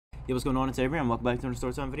Yo, what's going on? It's Avery and welcome back to another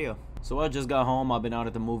Storytime video. So I just got home. I've been out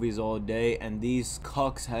at the movies all day and these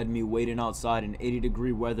cucks had me waiting outside in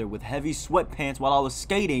 80-degree weather with heavy sweatpants while I was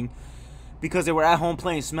skating because they were at home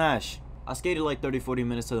playing Smash. I skated like 30-40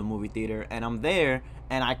 minutes to the movie theater and I'm there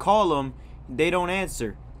and I call them, they don't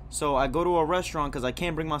answer. So I go to a restaurant because I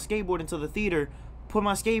can't bring my skateboard into the theater, put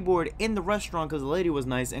my skateboard in the restaurant because the lady was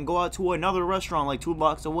nice, and go out to another restaurant like 2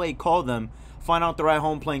 blocks away, call them, find out they're at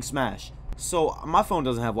home playing Smash. So my phone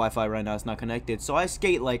doesn't have Wi-Fi right now, it's not connected. So I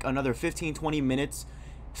skate like another 15-20 minutes,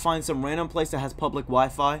 find some random place that has public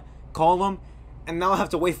Wi-Fi, call them, and now I have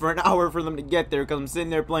to wait for an hour for them to get there because I'm sitting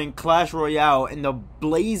there playing Clash Royale in the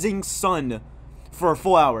blazing sun for a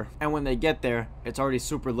full hour. And when they get there, it's already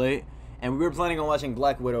super late. And we were planning on watching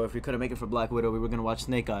Black Widow. If we couldn't make it for Black Widow, we were going to watch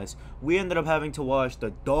Snake Eyes. We ended up having to watch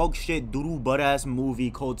the dog shit doodle butt ass movie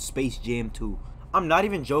called Space Jam 2. I'm not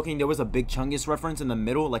even joking, there was a Big Chungus reference in the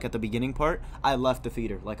middle, like at the beginning part. I left the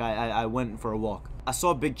theater, like I went for a walk. I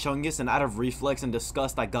saw Big Chungus and out of reflex and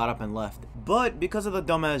disgust, I got up and left. But because of the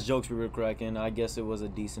dumbass jokes we were cracking, I guess it was a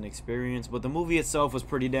decent experience. But the movie itself was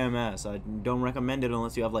pretty damn ass. I don't recommend it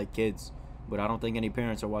unless you have like kids. But I don't think any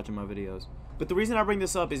parents are watching my videos. But the reason I bring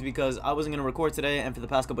this up is because I wasn't going to record today, and for the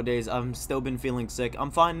past couple days, I've still been feeling sick.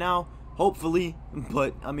 I'm fine now, hopefully,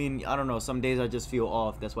 but I mean, I don't know, some days I just feel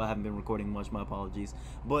off. That's why I haven't been recording much, my apologies.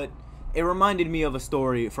 But it reminded me of a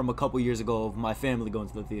story from a couple years ago of my family going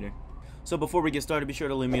to the theater. So before we get started, be sure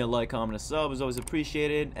to leave me a like, comment, and sub. It's always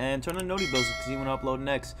appreciated. And turn on the noti bells to see when I upload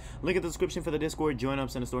next. Link in the description for the Discord. Join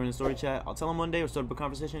up, send a story in the story chat. I'll tell them one day or start up a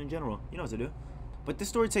conversation in general. You know what to do. But this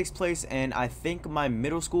story takes place in, I think, my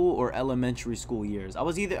middle school or elementary school years. I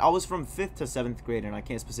was from 5th to 7th grade, and I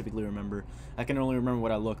can't specifically remember. I can only remember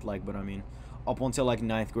what I looked like, but I mean, up until like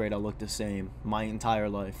 9th grade, I looked the same my entire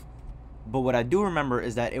life. But what I do remember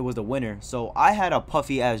is that it was the winter, so I had a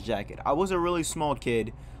puffy ass jacket. I was a really small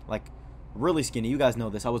kid, like really skinny. You guys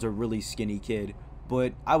know this. I was a really skinny kid.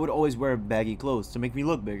 But I would always wear baggy clothes to make me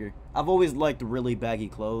look bigger. I've always liked really baggy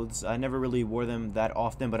clothes. I never really wore them that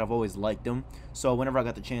often, but I've always liked them. So whenever I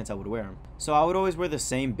got the chance, I would wear them. So I would always wear the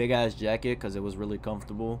same big ass jacket because it was really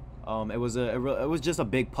comfortable. It was just a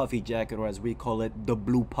big puffy jacket, or as we call it, the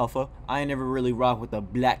blue puffer. I never really rocked with the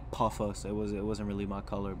black puffer, so it wasn't really my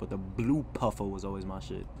color, but the blue puffer was always my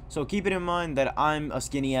shit. So keep it in mind that I'm a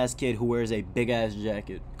skinny ass kid who wears a big ass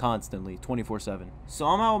jacket constantly, 24/7. So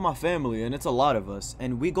I'm out with my family, and it's a lot of us,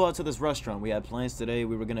 and we go out to this restaurant. We had plans today.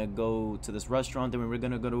 We were gonna go to this restaurant, then we were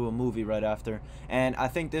gonna go to a movie right after, and I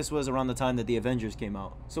think this was around the time that the Avengers came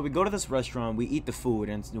out. So we go to this restaurant, we eat the food,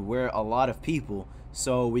 and we're a lot of people.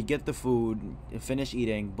 So we get the food, finish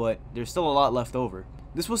eating, but there's still a lot left over.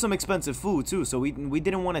 This was some expensive food too, so we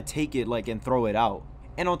didn't want to take it like and throw it out.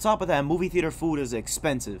 And on top of that, movie theater food is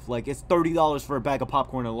expensive. Like, it's $30 for a bag of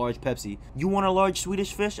popcorn and a large Pepsi. You want a large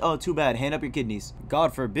Swedish fish? Oh, too bad. Hand up your kidneys.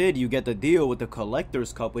 God forbid you get the deal with the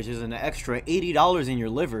collector's cup, which is an extra $80 in your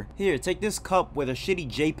liver. Here, take this cup with a shitty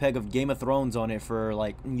JPEG of Game of Thrones on it for,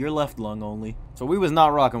 like, your left lung only. So we was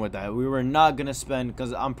not rocking with that. We were not gonna spend,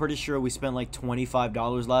 because I'm pretty sure we spent like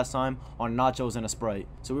 $25 last time on nachos and a Sprite.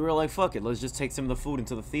 So we were like, fuck it, let's just take some of the food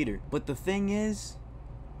into the theater. But the thing is,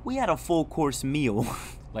 we had a full course meal.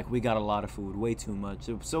 Like, we got a lot of food, way too much.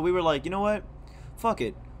 So we were like, you know what? Fuck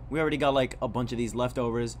it. We already got like a bunch of these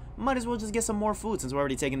leftovers. Might as well just get some more food since we're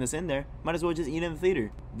already taking this in there. Might as well just eat in the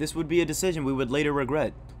theater. This would be a decision we would later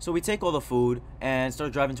regret. So we take all the food and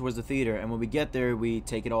start driving towards the theater. And when we get there, we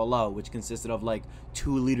take it all out, which consisted of like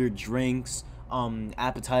 2-liter drinks,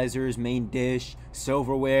 appetizers, main dish,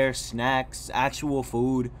 silverware, snacks, actual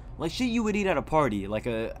food. Like shit you would eat at a party, like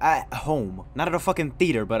at home. Not at a fucking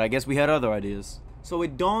theater, but I guess we had other ideas. So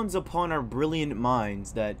it dawns upon our brilliant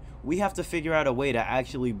minds that we have to figure out a way to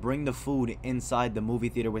actually bring the food inside the movie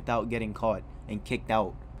theater without getting caught and kicked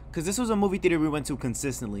out. Because this was a movie theater we went to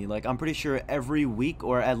consistently. Like, I'm pretty sure every week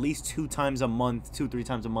or at least 2 times a month, 2-3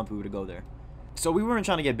 times a month we would go there. So we weren't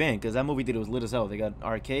trying to get banned because that movie theater was lit as hell. They got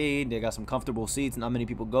arcade, they got some comfortable seats, not many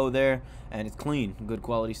people go there, and it's clean, good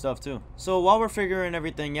quality stuff too. So while we're figuring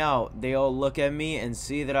everything out, they all look at me and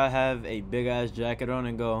see that I have a big ass jacket on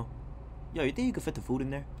and go, yo, you think you could fit the food in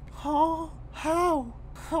there? Huh? How?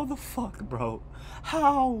 How the fuck, bro?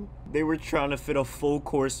 How? They were trying to fit a full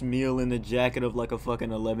course meal in the jacket of like a fucking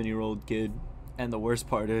 11-year-old kid. And the worst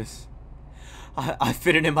part is, I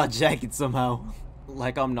fit it in my jacket somehow.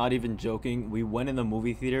 Like, I'm not even joking. We went in the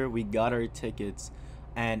movie theater, we got our tickets,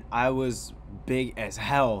 and I was big as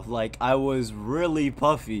hell. Like, I was really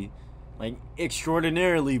puffy. Like,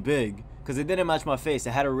 extraordinarily big. Because it didn't match my face.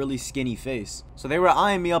 I had a really skinny face. So they were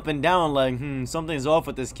eyeing me up and down like, something's off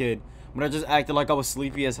with this kid. But I just acted like I was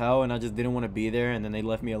sleepy as hell and I just didn't want to be there, and then they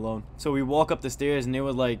left me alone. So we walk up the stairs and they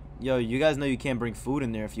were like, yo, you guys know you can't bring food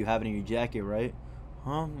in there if you have it in your jacket, right?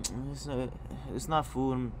 Huh? It's not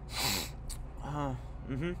food. My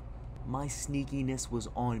sneakiness was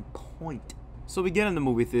on point. So we get in the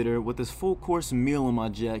movie theater with this full course meal in my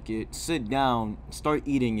jacket, sit down, start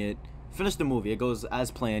eating it, finish the movie. It goes as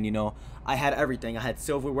planned, you know. I had everything. I had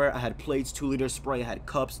silverware, I had plates, 2-liter Sprite, I had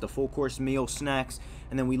cups, the full course meal, snacks,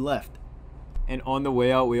 and then we left. And on the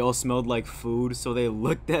way out, we all smelled like food, so they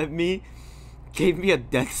looked at me, gave me a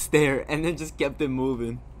death stare, and then just kept it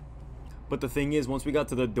moving. But the thing is, once we got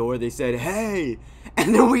to the door, they said, hey!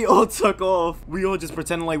 And then we all took off. We all just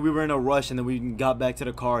pretended like we were in a rush, and then we got back to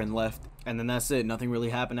the car and left. And then that's it. Nothing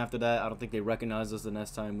really happened after that. I don't think they recognized us the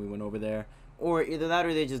next time we went over there. Or either that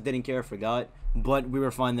or they just didn't care, forgot. But we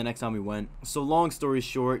were fine the next time we went. So long story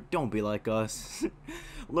short, don't be like us.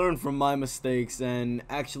 Learn from my mistakes and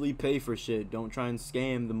actually pay for shit. Don't try and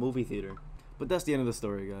scam the movie theater. But that's the end of the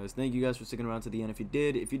story, guys. Thank you guys for sticking around to the end. If you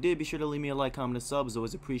did, be sure to leave me a like, comment, and sub. It's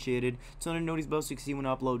always appreciated. Turn on the notice bell so you can see when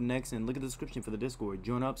I upload next. And look at the description for the Discord.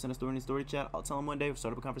 Join up, send a story in the story chat. I'll tell them one day.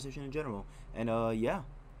 Start up a conversation in general. And yeah,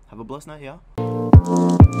 have a blessed night,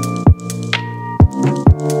 y'all.